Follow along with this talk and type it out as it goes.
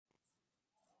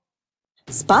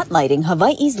Spotlighting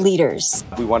Hawaii's leaders.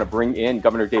 We want to bring in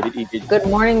Governor David Ige. Good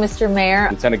morning, Mr. Mayor.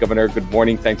 Lieutenant Governor, good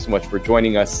morning. Thanks so much for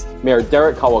joining us. Mayor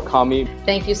Derek Kawakami.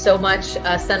 Thank you so much,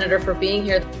 Senator, for being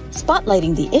here.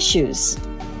 Spotlighting the issues.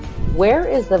 Where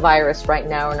is the virus right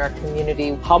now in our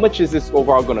community? How much is this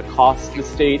overall going to cost the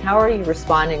state? How are you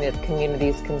responding to the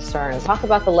community's concerns? Talk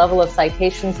about the level of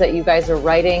citations that you guys are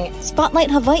writing.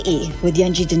 Spotlight Hawaii with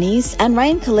Yanji Denise and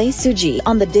Ryan Kalei-Suji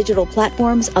on the digital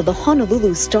platforms of the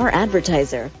Honolulu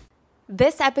Star-Advertiser.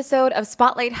 This episode of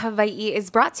Spotlight Hawaii is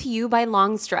brought to you by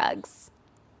Longstrugs.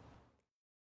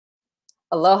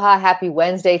 Aloha, happy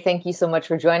Wednesday. Thank you so much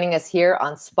for joining us here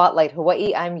on Spotlight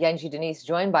Hawaii. I'm Yanji Denise,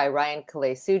 joined by Ryan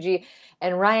Kalei-Suji.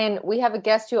 And Ryan, we have a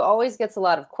guest who always gets a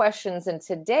lot of questions, and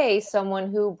today, someone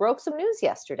who broke some news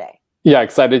yesterday. Yeah,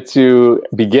 excited to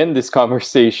begin this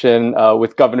conversation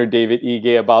with Governor David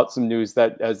Ige about some news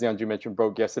that, as Yanji mentioned,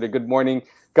 broke yesterday. Good morning,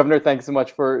 Governor. Thanks so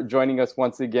much for joining us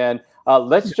once again.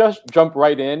 Let's just jump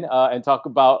right in and talk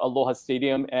about Aloha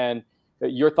Stadium and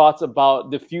your thoughts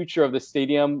about the future of the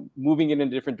stadium, moving in a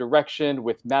different direction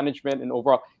with management and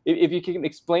overall. If you can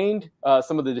explain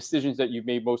some of the decisions that you've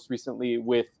made most recently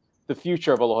with the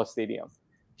future of Aloha Stadium.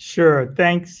 Sure.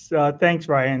 Thanks,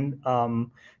 Ryan.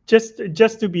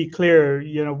 Just to be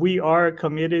clear, we are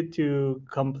committed to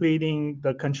completing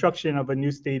the construction of a new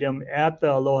stadium at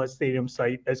the Aloha Stadium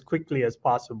site as quickly as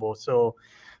possible. So,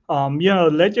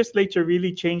 legislature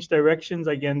really changed directions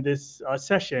again this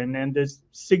session, and there's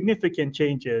significant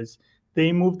changes.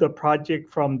 They moved the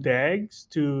project from DAGs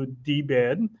to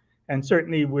DBED, and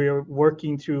certainly we're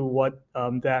working through what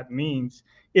that means.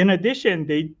 In addition,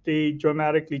 they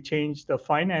dramatically changed the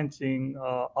financing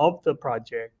of the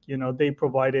project. They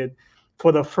provided,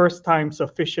 for the first time,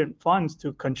 sufficient funds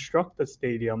to construct the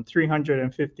stadium,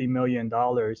 $350 million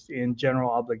in general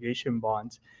obligation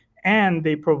bonds. And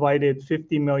they provided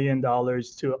 $50 million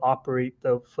to operate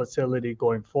the facility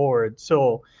going forward.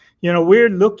 So, we're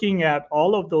looking at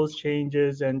all of those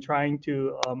changes and trying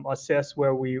to assess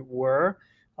where we were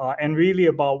and really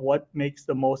about what makes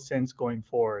the most sense going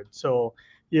forward. So,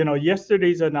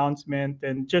 yesterday's announcement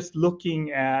and just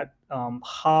looking at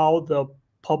how the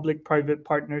public-private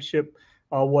partnership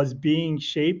was being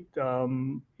shaped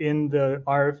in the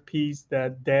RFPs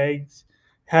that DAGS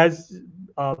has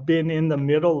been in the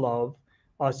middle of,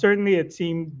 certainly it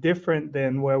seemed different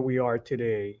than where we are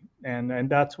today. And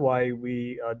that's why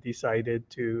we decided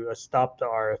to stop the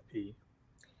RFP.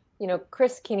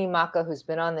 Chris Kinimaka, who's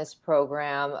been on this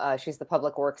program, she's the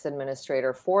Public Works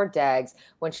Administrator for DAGS.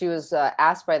 When she was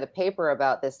asked by the paper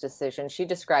about this decision, she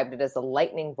described it as a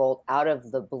lightning bolt out of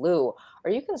the blue.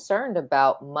 Are you concerned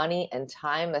about money and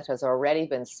time that has already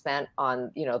been spent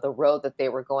on, the road that they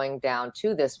were going down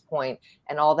to this point,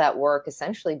 and all that work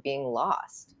essentially being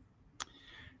lost?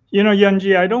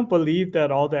 Yanji, I don't believe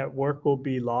that all that work will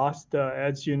be lost.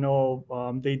 As you know,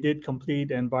 they did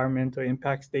complete environmental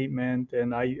impact statement,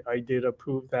 and I did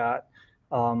approve that.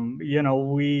 They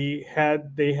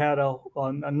had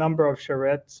a number of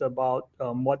charrettes about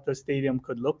what the stadium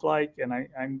could look like, and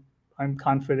I'm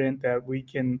confident that we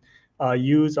can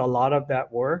use a lot of that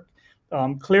work.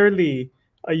 Clearly,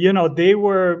 they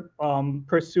were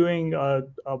pursuing a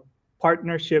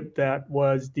partnership that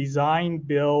was design,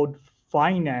 build,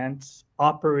 finance,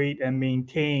 operate, and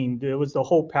maintain. It was the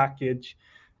whole package.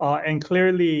 And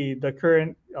clearly the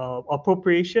current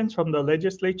appropriations from the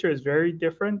legislature is very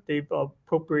different. They've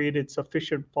appropriated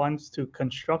sufficient funds to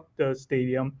construct the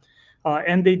stadium,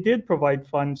 and they did provide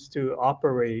funds to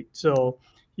operate. So,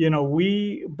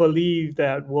 we believe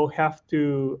that we'll have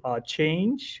to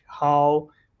change how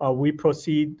we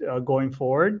proceed going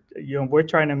forward. We're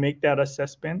trying to make that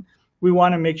assessment. We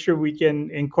want to make sure we can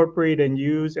incorporate and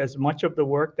use as much of the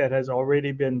work that has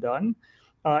already been done.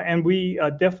 And we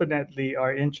definitely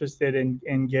are interested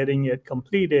in getting it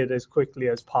completed as quickly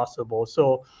as possible.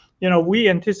 So, we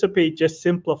anticipate just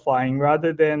simplifying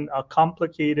rather than a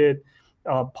complicated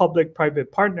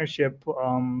public-private partnership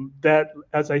that,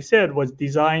 as I said, was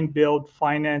design, build,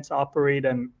 finance, operate,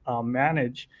 and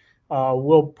manage.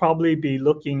 We'll probably be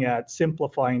looking at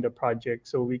simplifying the project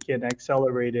so we can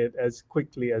accelerate it as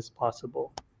quickly as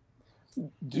possible.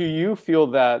 Do you feel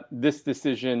that this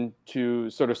decision to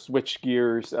sort of switch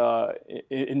gears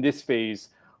in this phase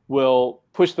will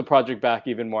push the project back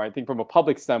even more? I think from a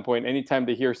public standpoint, anytime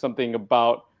they hear something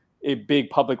about a big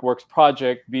public works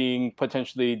project being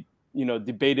potentially,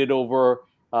 debated over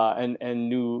and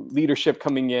new leadership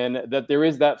coming in, that there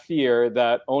is that fear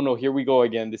that, oh no, here we go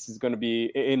again. This is going to be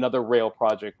another rail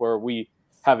project where we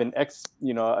have an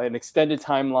extended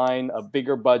timeline, a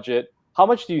bigger budget. How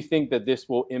much do you think that this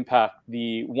will impact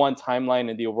the timeline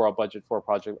and the overall budget for a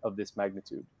project of this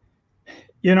magnitude?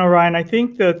 You know, Ryan, I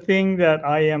think the thing that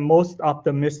I am most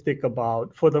optimistic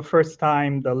about, for the first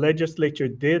time, the legislature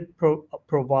did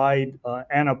provide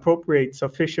and appropriate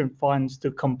sufficient funds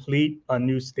to complete a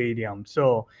new stadium.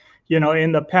 So, you know,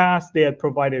 in the past, they had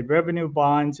provided revenue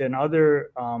bonds and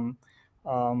other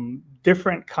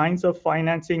different kinds of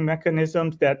financing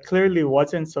mechanisms that clearly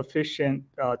wasn't sufficient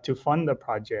to fund the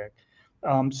project.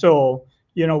 So,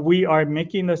 you know, we are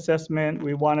making the assessment.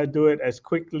 We want to do it as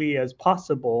quickly as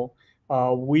possible.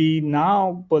 We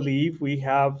now believe we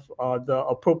have the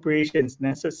appropriations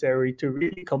necessary to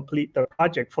really complete the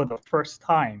project for the first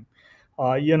time.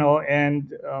 You know,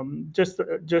 and just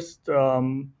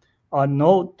a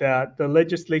note that the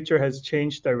legislature has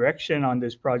changed direction on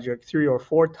this project 3 or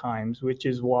 4 times, which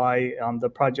is why the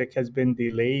project has been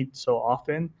delayed so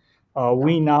often.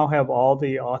 We now have all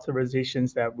the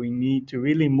authorizations that we need to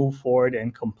really move forward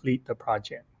and complete the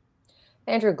project.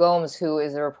 Andrew Gomes, who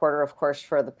is a reporter, of course,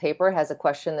 for the paper, has a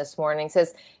question this morning.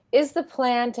 Says, is the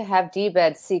plan to have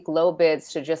DBED seek low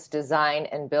bids to just design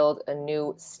and build a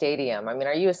new stadium? I mean,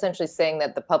 are you essentially saying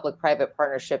that the public-private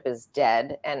partnership is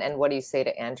dead? And what do you say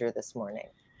to Andrew this morning?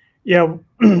 Yeah,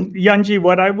 Yanji,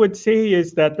 what I would say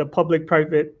is that the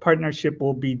public-private partnership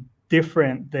will be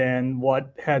different than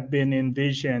what had been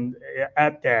envisioned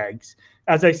at DAGS.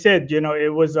 As I said, you know,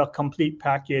 it was a complete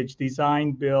package: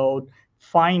 design, build,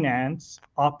 finance,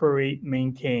 operate,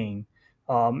 maintain.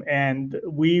 And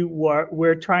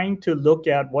we're trying to look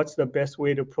at what's the best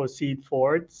way to proceed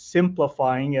forward,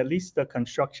 simplifying at least the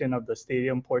construction of the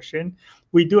stadium portion.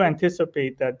 We do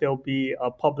anticipate that there'll be a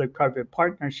public-private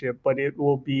partnership, but it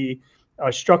will be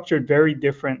structured very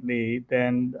differently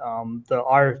than the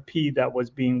RFP that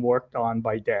was being worked on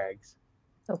by DAGS.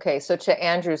 Okay, so to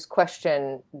Andrew's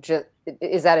question,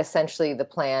 is that essentially the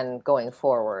plan going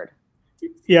forward?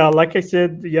 Yeah, like I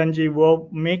said, Yanji, we'll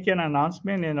make an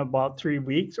announcement in about 3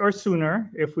 weeks or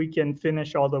sooner if we can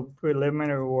finish all the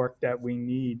preliminary work that we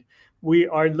need. We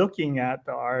are looking at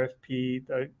the RFP,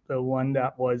 the one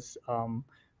that was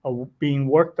being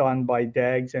worked on by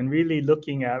DAGS, and really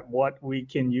looking at what we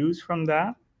can use from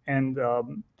that, and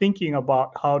thinking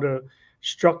about how to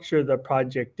structure the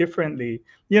project differently.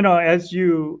 You know, as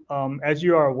you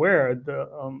are aware,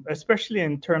 especially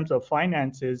in terms of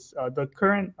finances, the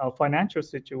current financial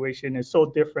situation is so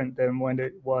different than when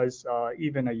it was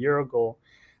even a year ago.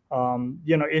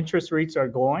 You know, interest rates are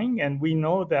going, and we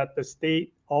know that the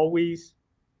state always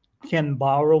can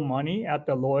borrow money at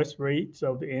the lowest rates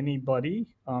of anybody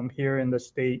here in the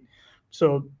state.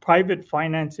 So private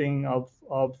financing of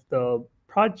the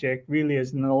project really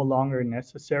is no longer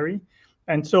necessary.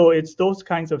 And so it's those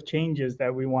kinds of changes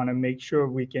that we want to make sure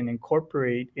we can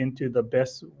incorporate into the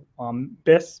best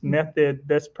method,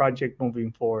 best project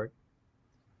moving forward.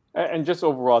 And just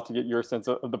overall, to get your sense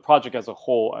of the project as a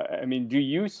whole, I mean, do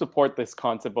you support this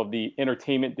concept of the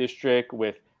entertainment district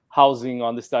with housing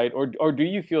on the site, or do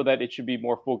you feel that it should be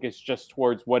more focused just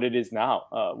towards what it is now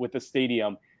with the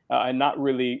stadium and not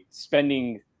really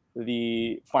spending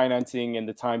the financing and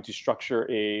the time to structure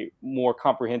a more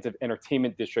comprehensive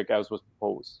entertainment district as was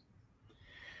proposed?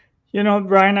 You know,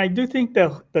 Brian, I do think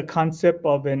the concept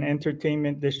of an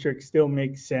entertainment district still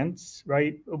makes sense,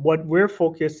 right? What we're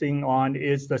focusing on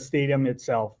is the stadium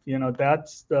itself. You know,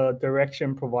 that's the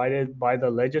direction provided by the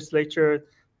legislature.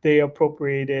 They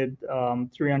appropriated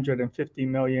 $350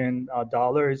 million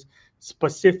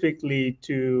specifically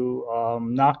to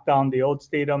knock down the old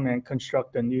stadium and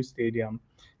construct a new stadium.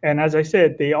 And as I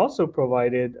said, they also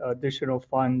provided additional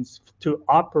funds to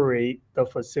operate the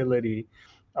facility.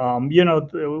 You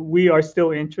know, we are still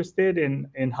interested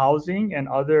in housing and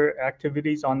other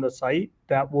activities on the site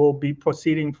that will be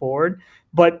proceeding forward.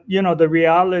 But, you know, the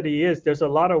reality is there's a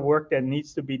lot of work that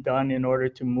needs to be done in order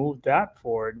to move that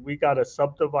forward. We got to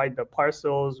subdivide the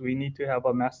parcels. We need to have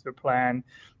a master plan.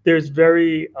 There's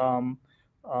very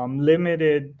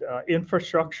limited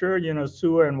infrastructure. You know,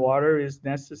 sewer and water is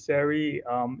necessary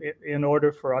in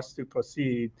order for us to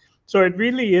proceed. So it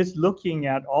really is looking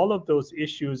at all of those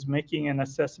issues, making an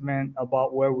assessment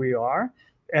about where we are,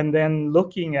 and then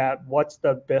looking at what's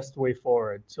the best way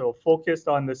forward. So focused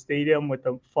on the stadium with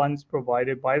the funds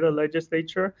provided by the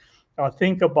legislature.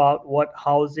 Think about what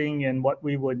housing and what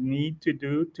we would need to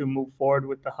do to move forward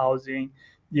with the housing.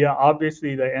 Yeah,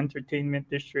 obviously the entertainment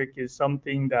district is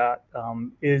something that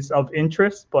is of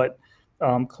interest, but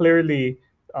clearly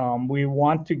we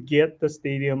want to get the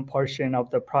stadium portion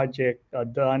of the project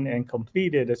done and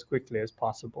completed as quickly as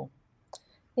possible.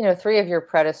 You know, three of your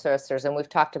predecessors, and we've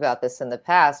talked about this in the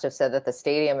past, have said that the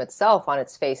stadium itself on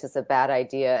its face is a bad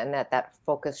idea and that that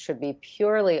focus should be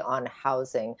purely on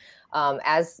housing.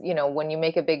 As you know, when you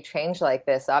make a big change like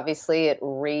this, obviously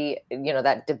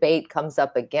that debate comes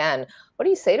up again. What do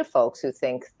you say to folks who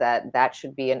think that that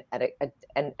should be a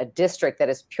district that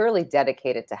is purely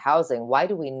dedicated to housing? Why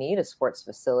do we need a sports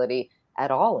facility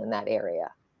at all in that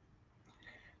area?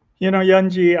 You know,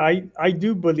 Yanji, I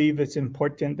do believe it's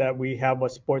important that we have a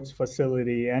sports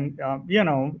facility. And,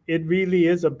 it really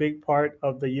is a big part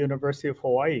of the University of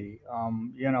Hawaii.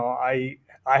 I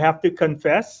have to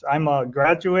confess, I'm a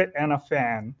graduate and a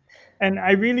fan. And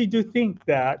I really do think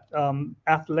that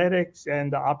athletics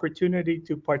and the opportunity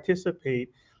to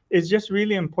participate is just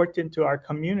really important to our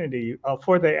community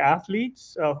for the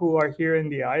athletes who are here in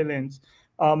the islands,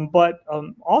 but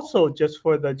also just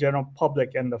for the general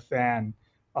public and the fan.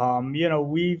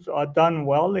 We've done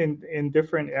well in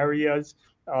different areas.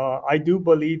 I do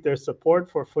believe there's support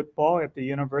for football at the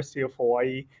University of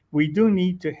Hawaii. We do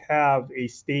need to have a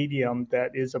stadium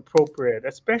that is appropriate,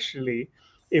 especially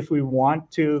if we want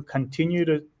to continue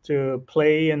to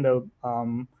play in the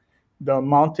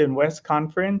Mountain West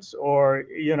Conference, or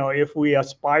if we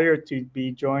aspire to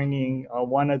be joining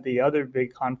one of the other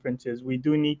big conferences, we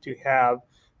do need to have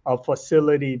a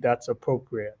facility that's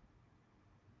appropriate.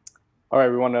 All right,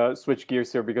 we want to switch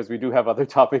gears here because we do have other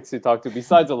topics to talk to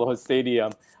besides Aloha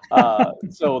Stadium.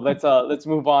 So let's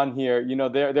move on here. You know,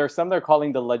 there are some that are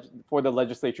calling for the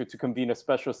legislature to convene a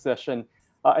special session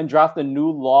and draft a new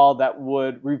law that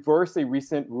would reverse a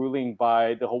recent ruling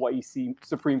by the Hawaii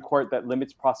Supreme Court that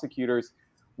limits prosecutors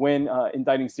when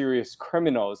indicting serious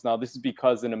criminals. Now, this is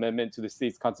because an amendment to the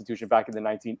state's constitution back in the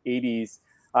 1980s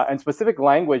and specific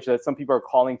language that some people are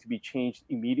calling to be changed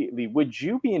immediately. Would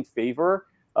you be in favor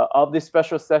of this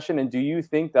special session? And do you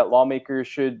think that lawmakers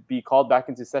should be called back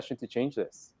into session to change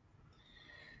this?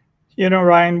 You know,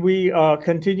 Ryan, we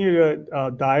continue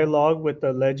to dialogue with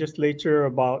the legislature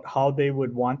about how they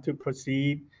would want to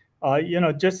proceed.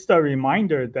 Just a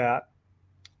reminder that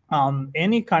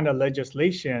any kind of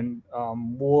legislation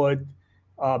would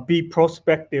be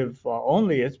prospective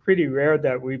only. It's pretty rare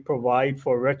that we provide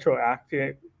for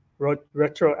retroactivity.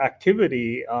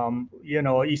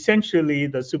 Essentially,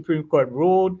 the Supreme Court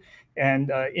ruled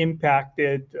and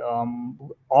impacted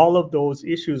all of those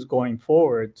issues going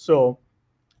forward. So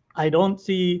I don't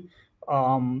see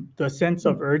the sense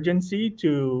of urgency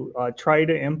to try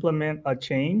to implement a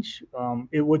change.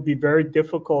 It would be very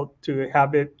difficult to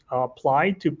have it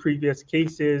applied to previous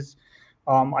cases.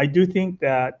 I do think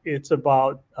that it's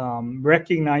about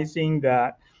recognizing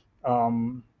that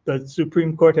the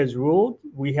Supreme Court has ruled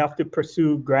we have to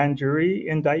pursue grand jury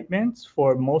indictments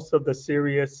for most of the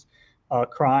serious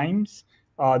crimes.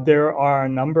 There are a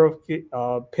number of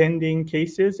pending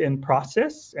cases in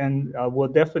process, and we'll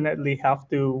definitely have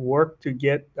to work to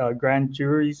get grand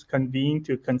juries convened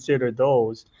to consider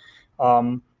those.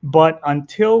 But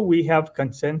until we have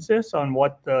consensus on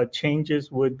what the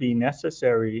changes would be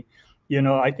necessary,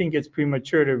 I think it's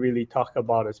premature to really talk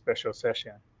about a special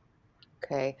session.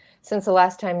 Okay. Since the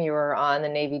last time you were on, the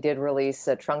Navy did release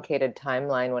a truncated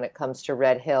timeline when it comes to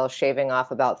Red Hill, shaving off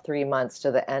about 3 months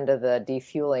to the end of the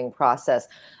defueling process.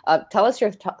 Tell us your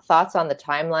thoughts on the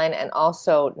timeline, and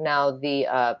also now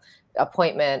the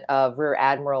appointment of Rear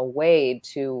Admiral Wade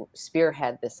to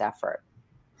spearhead this effort.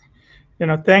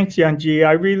 Thanks, Yanji.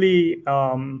 I really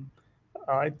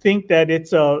I think that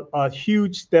it's a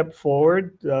huge step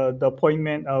forward, the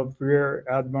appointment of Rear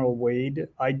Admiral Wade.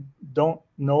 I don't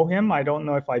know him. I don't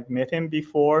know if I've met him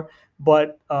before,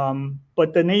 but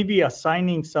the Navy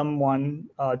assigning someone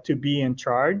to be in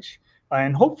charge,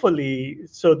 and hopefully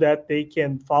so that they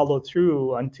can follow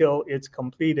through until it's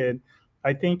completed,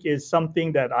 I think is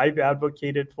something that I've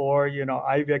advocated for.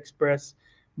 I've expressed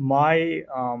my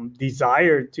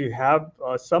desire to have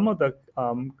some of the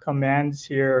commands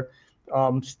here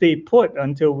stay put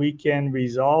until we can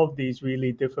resolve these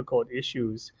really difficult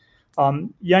issues.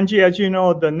 Yanji, as you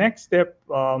know, the next step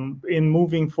in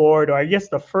moving forward, or I guess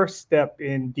the first step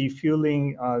in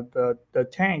defueling the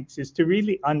tanks, is to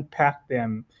really unpack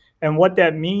them. And what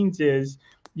that means is,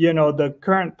 the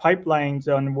current pipelines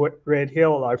on Red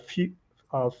Hill are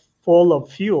full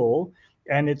of fuel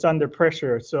and it's under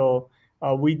pressure. So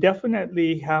we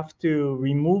definitely have to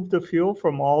remove the fuel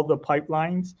from all the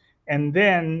pipelines. And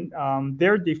then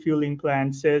their defueling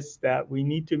plan says that we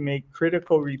need to make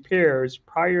critical repairs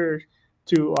prior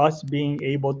to us being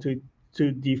able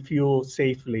to defuel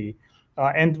safely.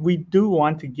 And we do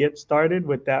want to get started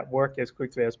with that work as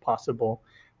quickly as possible.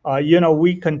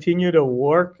 We continue to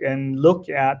work and look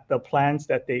at the plans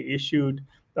that they issued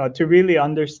to really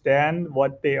understand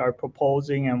what they are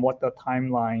proposing and what the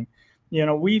timeline.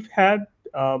 We've had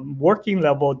working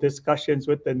level discussions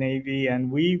with the Navy, and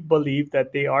we believe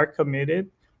that they are committed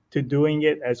to doing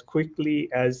it as quickly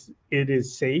as it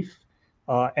is safe.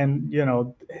 And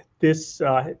this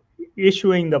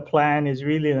issuing the plan is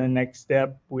really the next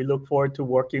step. We look forward to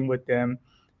working with them,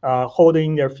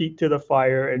 holding their feet to the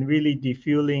fire and really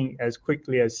defueling as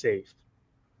quickly as safe.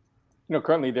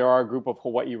 Currently there are a group of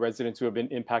Hawaii residents who have been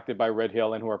impacted by Red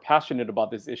Hill and who are passionate about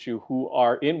this issue, who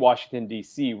are in Washington,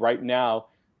 D.C. right now,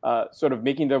 sort of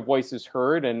making their voices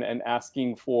heard and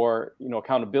asking for,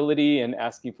 accountability and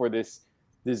asking for this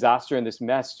disaster and this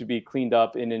mess to be cleaned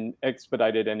up in an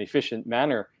expedited and efficient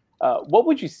manner. What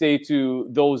would you say to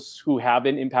those who have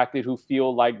been impacted, who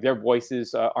feel like their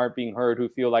voices aren't being heard, who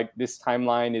feel like this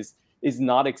timeline is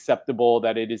not acceptable,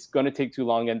 that it is going to take too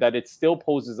long, and that it still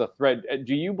poses a threat?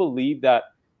 Do you believe that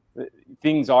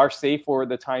things are safe for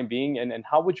the time being? And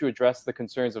how would you address the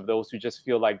concerns of those who just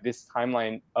feel like this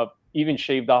timeline of even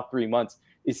shaved off 3 months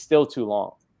is still too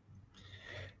long?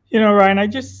 Ryan, I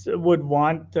just would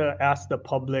want to ask the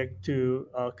public to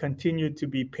continue to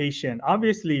be patient.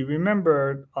 Obviously,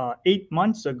 remember, 8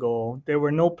 months ago, there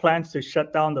were no plans to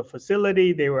shut down the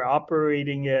facility. They were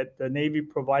operating it. The Navy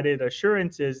provided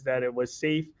assurances that it was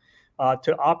safe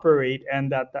to operate and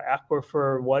that the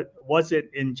aquifer wasn't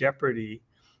in jeopardy.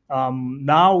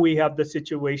 Now we have the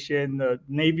situation. The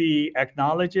Navy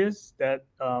acknowledges that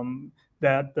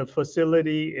the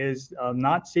facility is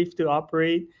not safe to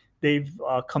operate. They've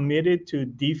committed to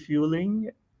defueling,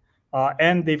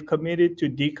 and they've committed to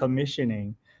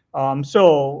decommissioning.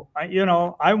 So,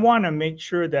 I want to make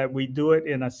sure that we do it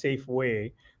in a safe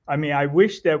way. I mean, I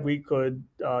wish that we could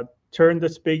turn the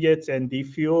spigots and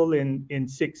defuel in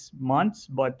 6 months,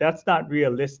 but that's not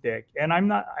realistic. And I'm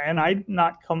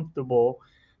not comfortable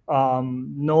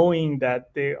knowing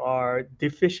that there are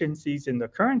deficiencies in the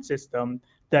current system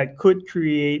that could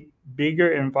create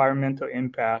bigger environmental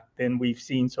impact than we've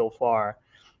seen so far.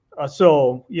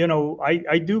 So,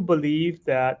 I do believe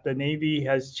that the Navy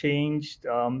has changed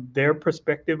their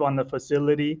perspective on the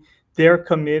facility. They're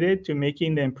committed to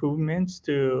making the improvements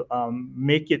to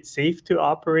make it safe to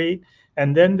operate,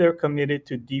 and then they're committed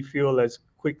to defuel as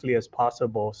quickly as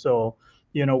possible. So,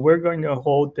 we're going to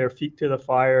hold their feet to the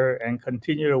fire and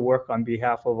continue to work on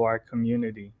behalf of our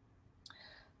community.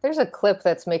 There's a clip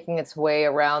that's making its way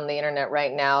around the internet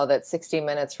right now that 60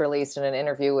 Minutes released in an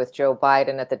interview with Joe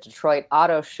Biden at the Detroit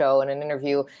Auto Show, in an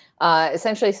interview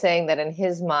essentially saying that in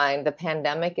his mind, the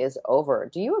pandemic is over.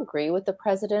 Do you agree with the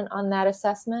president on that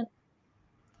assessment?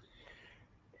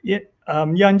 Yeah,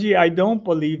 Yanji, I don't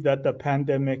believe that the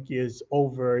pandemic is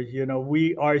over.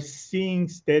 We are seeing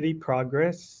steady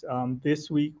progress. This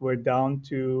week, we're down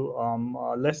to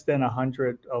less than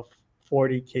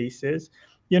 140 cases.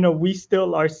 We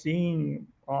still are seeing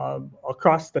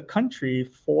across the country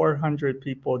 400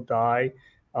 people die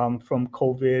from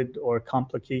COVID or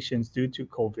complications due to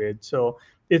COVID. So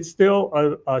it's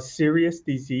still a serious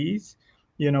disease.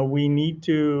 We need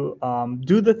to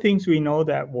do the things we know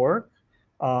that work.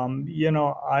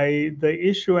 The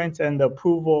issuance and the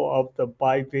approval of the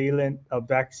bivalent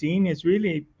vaccine is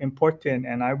really important,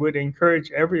 and I would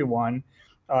encourage everyone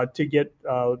to get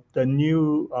the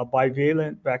new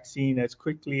bivalent vaccine as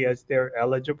quickly as they're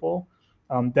eligible.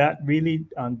 That really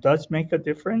does make a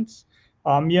difference.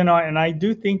 And I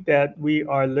do think that we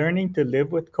are learning to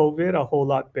live with COVID a whole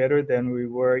lot better than we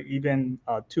were even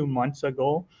 2 months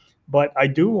ago. But I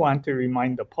do want to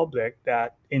remind the public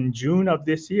that in June of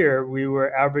this year, we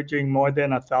were averaging more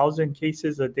than 1,000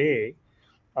 cases a day.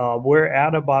 We're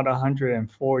at about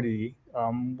 140,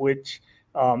 which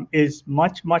is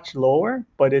much, much lower,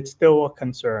 but it's still a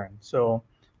concern. So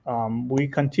we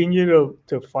continue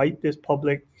to fight this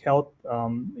public health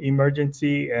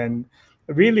emergency and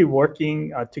really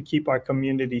working to keep our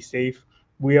community safe.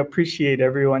 We appreciate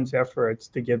everyone's efforts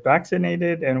to get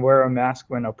vaccinated and wear a mask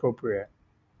when appropriate.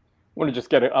 I want to just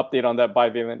get an update on that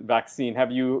bivalent vaccine.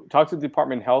 Have you talked to the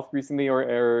Department of Health recently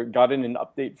or gotten an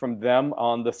update from them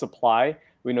on the supply?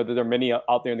 We know that there are many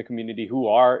out there in the community who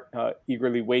are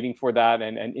eagerly waiting for that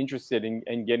and interested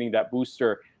in getting that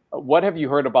booster. What have you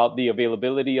heard about the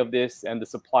availability of this and the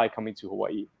supply coming to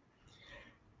Hawaii?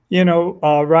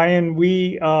 Ryan,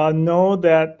 we know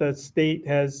that the state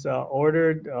has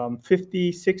ordered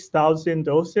 56,000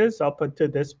 doses up until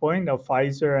this point of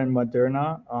Pfizer and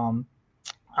Moderna.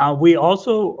 We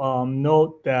also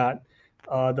note that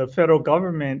the federal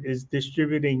government is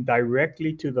distributing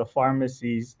directly to the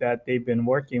pharmacies that they've been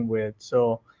working with.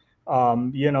 So,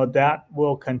 that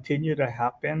will continue to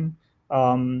happen.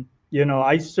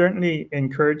 I certainly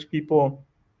encourage people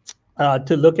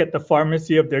to look at the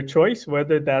pharmacy of their choice,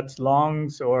 whether that's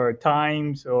Long's or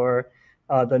Times or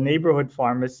the neighborhood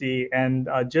pharmacy, and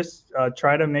just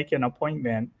try to make an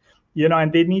appointment.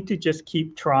 And they need to just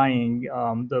keep trying.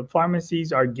 The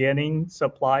pharmacies are getting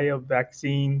supply of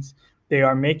vaccines. They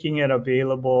are making it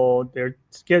available. They're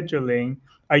scheduling.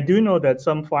 I do know that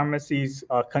some pharmacies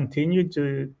continue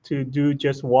to do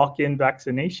just walk-in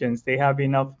vaccinations. They have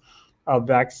enough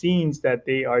vaccines that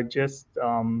they are just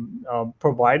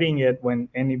providing it when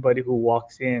anybody who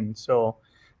walks in. So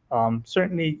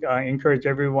certainly encourage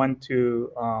everyone to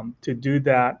do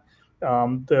that.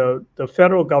 The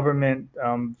federal government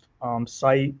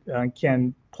site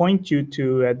can point you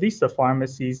to at least the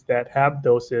pharmacies that have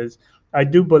doses. I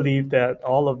do believe that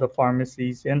all of the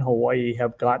pharmacies in Hawaii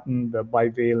have gotten the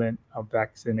bivalent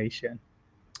vaccination.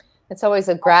 It's always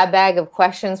a grab bag of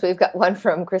questions. We've got one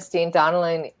from Christine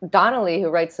Donnelly, who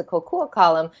writes the Kokua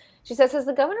column. She says, has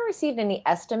the governor received any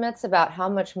estimates about how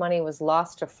much money was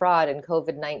lost to fraud in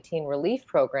COVID-19 relief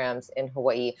programs in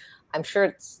Hawaii? I'm sure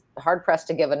it's hard-pressed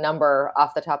to give a number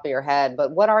off the top of your head,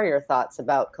 but what are your thoughts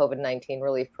about COVID-19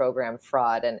 relief program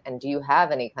fraud? And do you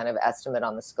have any kind of estimate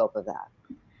on the scope of that?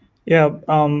 Yeah,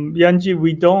 Yanji,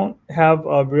 we don't have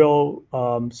a real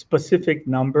specific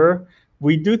number.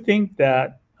 We do think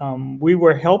that we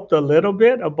were helped a little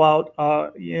bit about,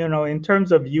 in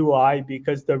terms of UI,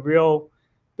 because the real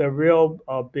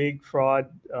big fraud,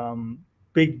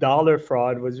 big dollar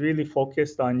fraud was really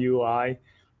focused on UI.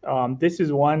 This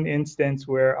is one instance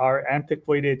where our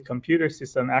antiquated computer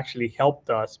system actually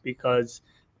helped us because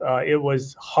it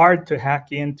was hard to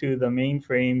hack into the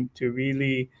mainframe to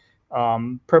really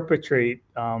perpetrate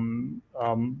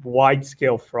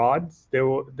wide-scale frauds.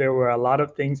 There were a lot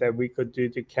of things that we could do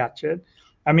to catch it.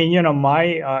 I mean,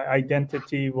 my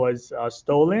identity was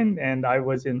stolen, and I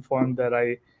was informed that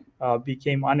I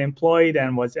became unemployed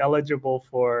and was eligible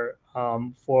for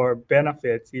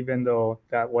benefits, even though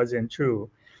that wasn't true.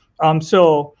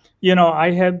 So,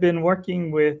 I have been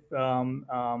working with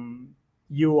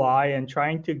UI and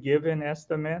trying to give an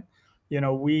estimate.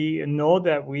 We know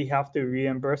that we have to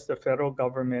reimburse the federal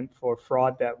government for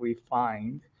fraud that we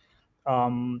find.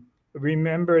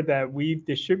 Remember that we've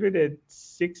distributed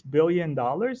 $6 billion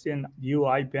in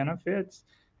UI benefits,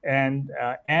 and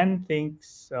Anne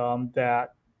thinks that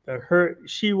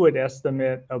she would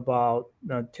estimate about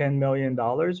 $10 million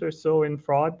or so in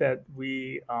fraud that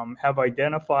we have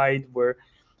identified. We're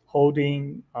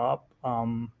holding up.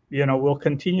 We'll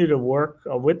continue to work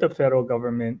with the federal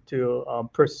government to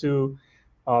pursue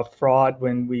fraud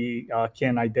when we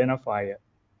can identify it.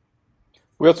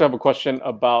 We also have a question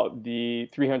about the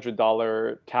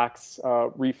 $300 tax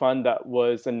refund that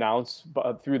was announced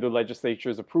through the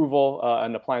legislature's approval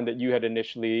and the plan that you had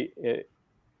initially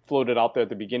floated out there at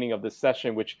the beginning of this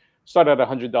session, which started at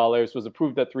 $100, was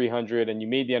approved at $300, and you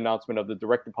made the announcement of the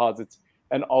direct deposits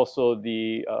and also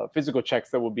the physical checks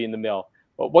that will be in the mail.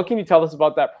 But what can you tell us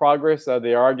about that progress?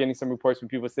 They are getting some reports when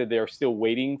people say they are still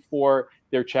waiting for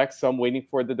their checks, some waiting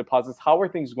for the deposits. How are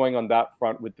things going on that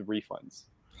front with the refunds?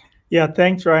 Yeah,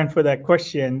 thanks, Ryan, for that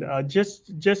question.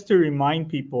 Just to remind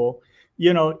people,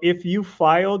 if you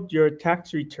filed your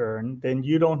tax return, then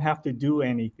you don't have to do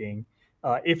anything.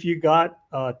 If you got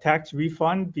a tax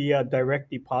refund via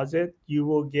direct deposit, you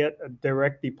will get a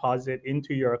direct deposit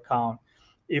into your account.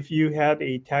 If you had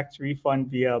a tax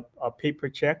refund via a paper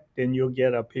check, then you'll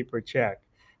get a paper check.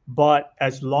 But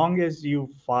as long as you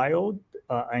filed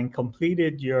and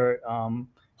completed your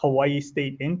Hawaii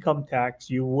state income tax,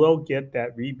 you will get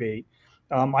that rebate.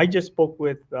 I just spoke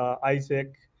with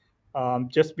Isaac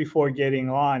just before getting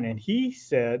on, and he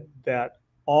said that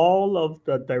all of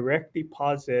the direct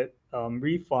deposit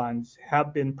refunds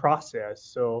have been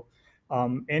processed. So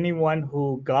anyone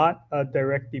who got a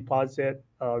direct deposit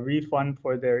refund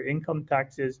for their income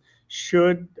taxes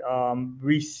should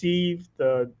receive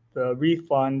the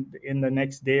refund in the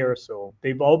next day or so.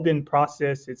 They've all been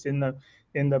processed. It's in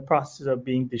the process of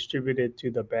being distributed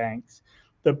to the banks.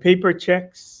 The paper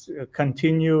checks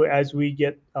continue as we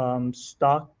get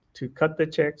stock to cut the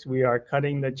checks. We are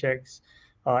cutting the checks.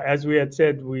 As we had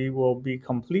said, we will be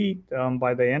complete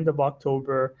by the end of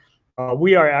October.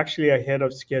 We are actually ahead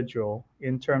of schedule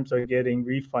in terms of getting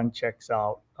refund checks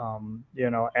out,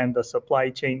 and the supply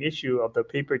chain issue of the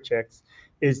paper checks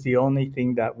is the only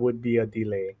thing that would be a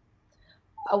delay.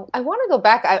 I want to go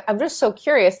back. I'm just so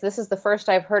curious. This is the first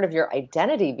I've heard of your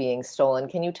identity being stolen.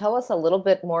 Can you tell us a little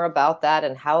bit more about that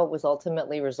and how it was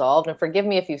ultimately resolved? And forgive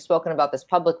me if you've spoken about this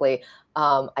publicly.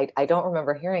 I don't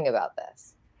remember hearing about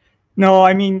this. No,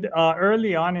 I mean,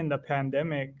 early on in the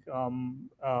pandemic,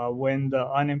 when the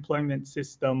unemployment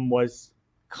system was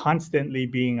constantly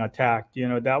being attacked,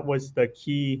 that was the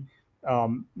key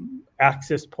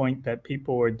access point that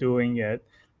people were doing it.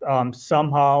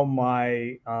 Somehow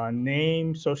my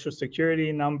name, social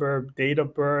security number, date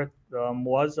of birth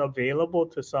was available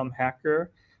to some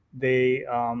hacker. They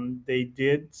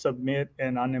did submit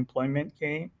an unemployment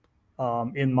claim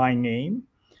in my name.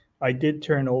 I did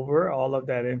turn over all of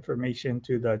that information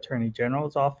to the Attorney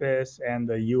General's office and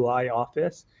the UI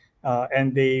office,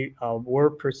 and they were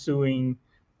pursuing,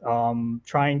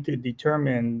 trying to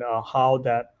determine how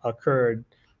that occurred.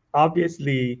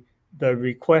 Obviously, the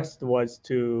request was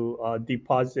to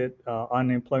deposit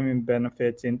unemployment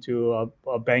benefits into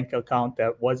a bank account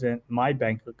that wasn't my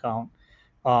bank account.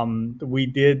 We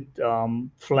did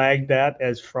flag that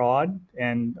as fraud,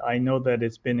 and I know that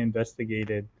it's been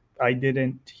investigated. I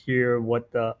didn't hear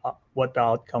what the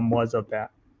outcome was of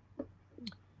that.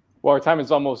 Well, our time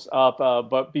is almost up,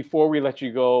 but before we let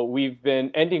you go, we've been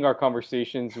ending our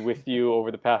conversations with you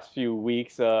over the past few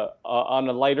weeks on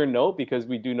a lighter note, because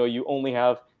we do know you only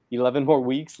have 11 more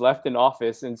weeks left in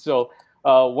office. And so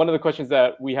one of the questions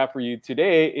that we have for you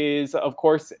today is, of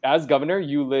course, as governor,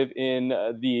 you live in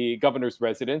the governor's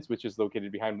residence, which is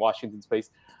located behind Washington's Place.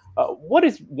 What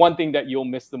is one thing that you'll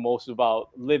miss the most about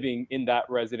living in that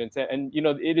residence? And you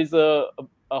know, it is a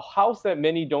house that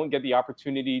many don't get the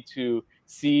opportunity to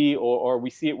see, or we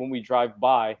see it when we drive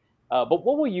by. But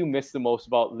what will you miss the most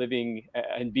about living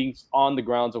and being on the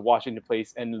grounds of Washington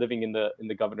Place and living in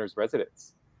the governor's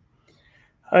residence?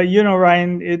 You know,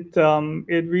 Ryan,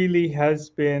 it really has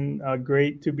been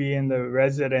great to be in the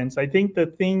residence. I think the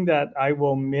thing that I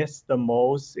will miss the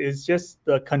most is just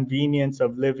the convenience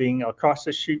of living across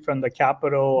the street from the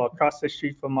Capitol, across the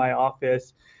street from my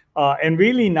office, and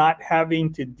really not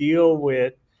having to deal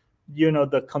with, you know,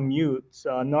 the commutes.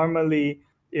 Normally,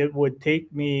 it would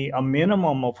take me a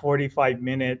minimum of 45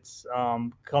 minutes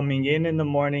coming in the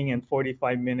morning and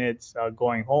 45 minutes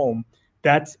going home.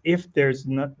 That's if there's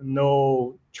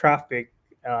no traffic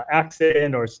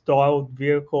accident or stalled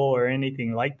vehicle or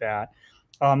anything like that.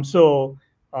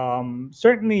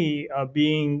 Certainly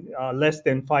being less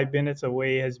than 5 minutes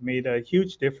away has made a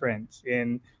huge difference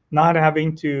in not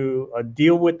having to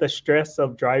deal with the stress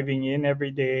of driving in every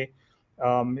day.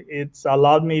 It's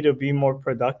allowed me to be more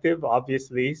productive.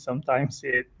 Obviously, sometimes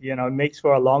it makes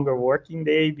for a longer working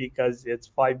day because it's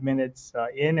 5 minutes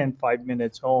in and 5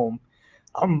 minutes home.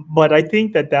 But I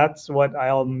think that that's what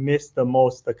I'll miss the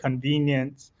most, the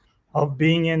convenience of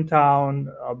being in town,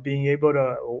 of being able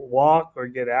to walk or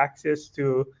get access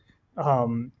to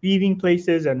eating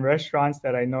places and restaurants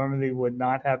that I normally would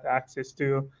not have access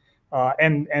to,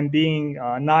 and being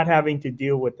not having to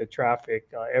deal with the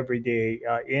traffic every day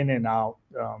in and out.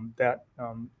 That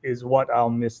is what I'll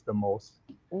miss the most.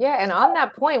 Yeah, and on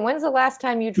that point, when's the last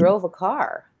time you drove a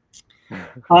car?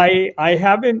 I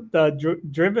haven't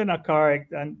driven a car,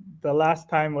 and the last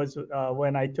time was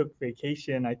when I took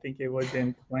vacation. I think it was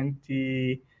in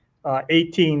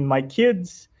 2018. My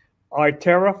kids are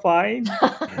terrified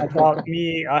about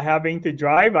me having to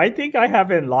drive. I think I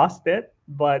haven't lost it,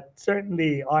 but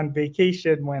certainly on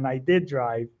vacation when I did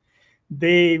drive,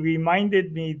 they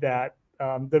reminded me that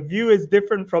the view is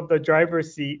different from the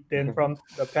driver's seat than from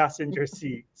the passenger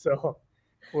seat. So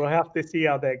we'll have to see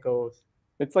how that goes.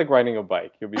 It's like riding a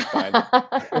bike. You'll be fine.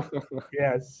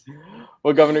 Yes.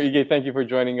 Well, Governor Ige, thank you for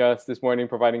joining us this morning,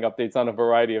 providing updates on a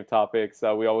variety of topics.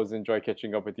 We always enjoy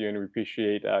catching up with you, and we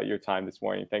appreciate your time this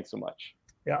morning. Thanks so much.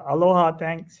 Yeah. Aloha.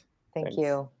 Thanks. Thank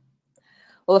you.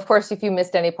 Well, of course, if you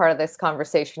missed any part of this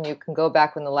conversation, you can go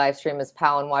back when the live stream is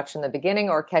POW and watch in the beginning,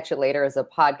 or catch it later as a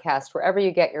podcast, wherever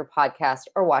you get your podcast,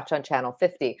 or watch on Channel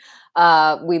 50.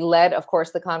 We led, of course,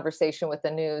 the conversation with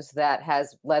the news that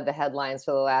has led the headlines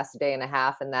for the last day and a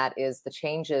half, and that is the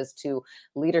changes to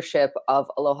leadership of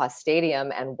Aloha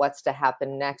Stadium and what's to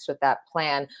happen next with that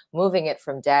plan, moving it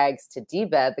from DAGs to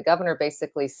DBED. The governor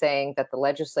basically saying that the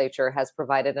legislature has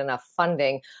provided enough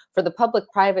funding for the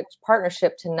public-private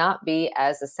partnership to not be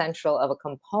as essential of a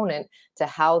component to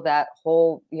how that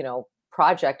whole,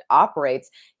 project operates.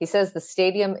 He says the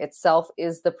stadium itself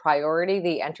is the priority.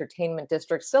 The entertainment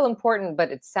district still important,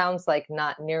 but it sounds like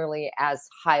not nearly as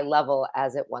high level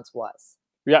as it once was.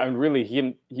 Yeah, and really,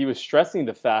 he was stressing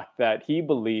the fact that he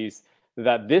believes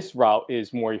that this route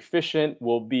is more efficient,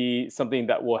 will be something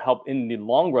that will help in the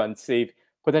long run save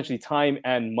potentially time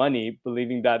and money,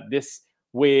 believing that this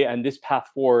way and this path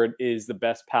forward is the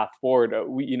best path forward.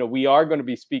 We are going to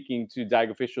be speaking to DAG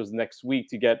officials next week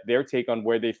to get their take on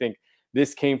where they think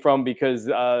this came from, because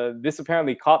this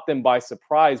apparently caught them by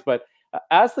surprise. But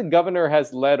as the governor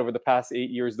has led over the past 8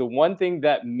 years, the one thing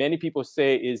that many people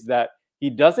say is that he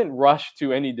doesn't rush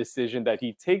to any decision, that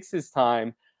he takes his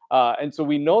time, And so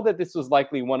we know that this was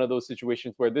likely one of those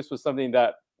situations where this was something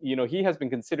that, he has been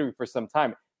considering for some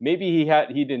time. Maybe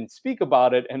he didn't speak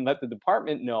about it and let the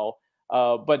department know,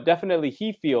 but definitely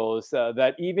he feels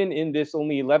that even in this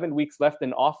only 11 weeks left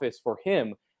in office for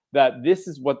him, that this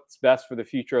is what's best for the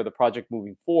future of the project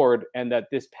moving forward, and that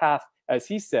this path, as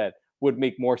he said, would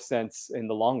make more sense in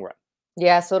the long run.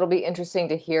 Yeah, so it'll be interesting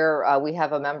to hear. We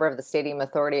have a member of the Stadium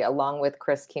Authority, along with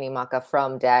Chris Kinimaka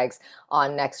from DAGS,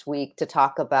 on next week to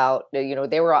talk about.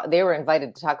 They were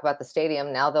invited to talk about the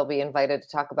stadium. Now they'll be invited to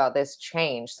talk about this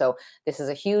change. So this is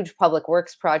a huge public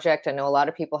works project. I know a lot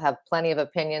of people have plenty of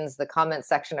opinions. The comment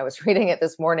section, I was reading it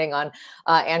this morning on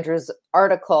Andrew's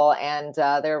article, and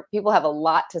people have a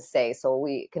lot to say. So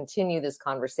we continue this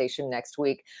conversation next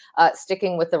week.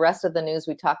 Sticking with the rest of the news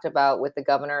we talked about with the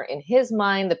governor, in his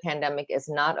mind, the pandemic is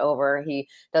not over. He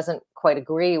doesn't quite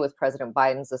agree with President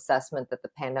Biden's assessment that the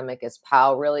pandemic is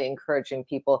POW, really encouraging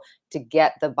people to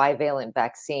get the bivalent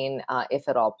vaccine if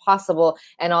at all possible.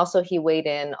 And also he weighed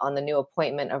in on the new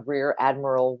appointment of Rear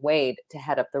Admiral Wade to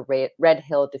head up the Red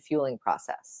Hill defueling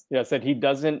process. Yeah, said he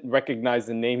doesn't recognize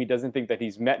the name. He doesn't think that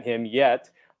he's met him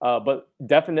yet, but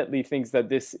definitely thinks that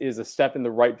this is a step in the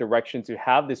right direction to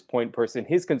have this point person.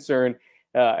 His concern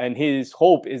and his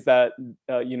hope is that,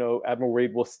 Admiral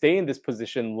Wade will stay in this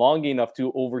position long enough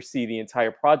to oversee the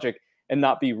entire project and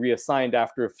not be reassigned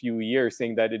after a few years,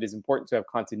 saying that it is important to have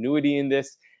continuity in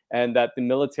this, and that the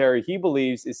military, he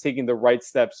believes, is taking the right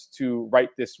steps to right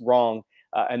this wrong,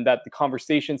 and that the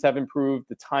conversations have improved.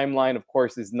 The timeline, of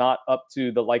course, is not up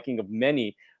to the liking of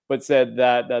many, but said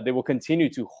that they will continue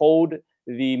to hold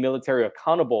the military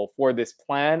accountable for this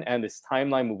plan and this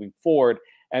timeline moving forward.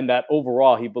 And that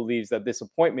overall, he believes that this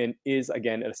appointment is,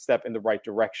 again, a step in the right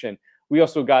direction. We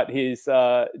also got his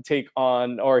take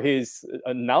on, or his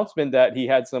announcement that he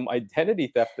had some identity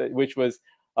theft, which was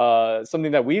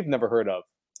something that we've never heard of.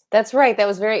 That's right. That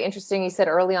was very interesting. He said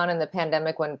early on in the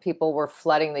pandemic, when people were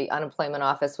flooding the unemployment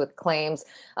office with claims,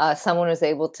 someone was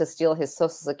able to steal his Social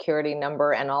Security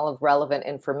number and all of relevant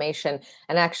information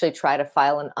and actually try to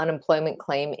file an unemployment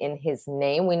claim in his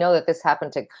name. We know that this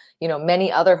happened to,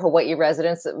 many other Hawaii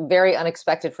residents. Very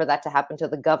unexpected for that to happen to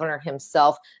the governor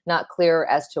himself. Not clear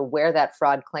as to where that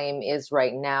fraud claim is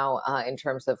right now in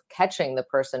terms of catching the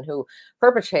person who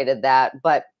perpetrated that.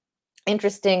 But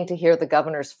interesting to hear the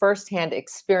governor's firsthand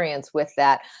experience with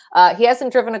that. He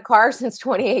hasn't driven a car since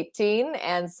 2018.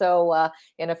 And so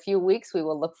in a few weeks, we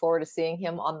will look forward to seeing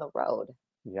him on the road.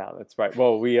 Yeah, that's right.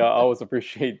 Well, we always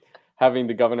appreciate having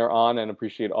the governor on and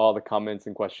appreciate all the comments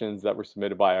and questions that were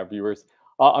submitted by our viewers.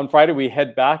 On Friday, we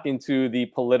head back into the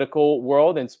political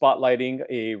world and spotlighting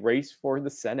a race for the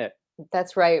Senate.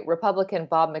 That's right. Republican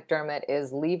Bob McDermott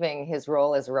is leaving his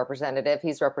role as a representative.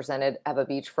 He's represented Eva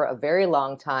Beach for a very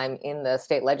long time in the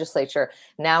state legislature.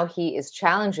 Now he is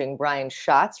challenging Brian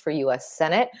Schatz for U.S.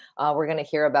 Senate. We're going to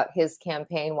hear about his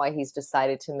campaign, why he's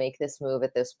decided to make this move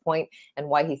at this point, and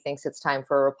why he thinks it's time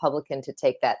for a Republican to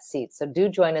take that seat. So do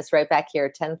join us right back here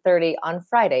at 10:30 on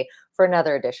Friday for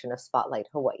another edition of Spotlight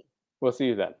Hawaii. We'll see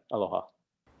you then. Aloha.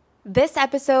 This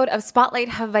episode of Spotlight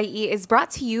Hawaii is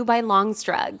brought to you by Long's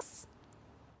Drugs.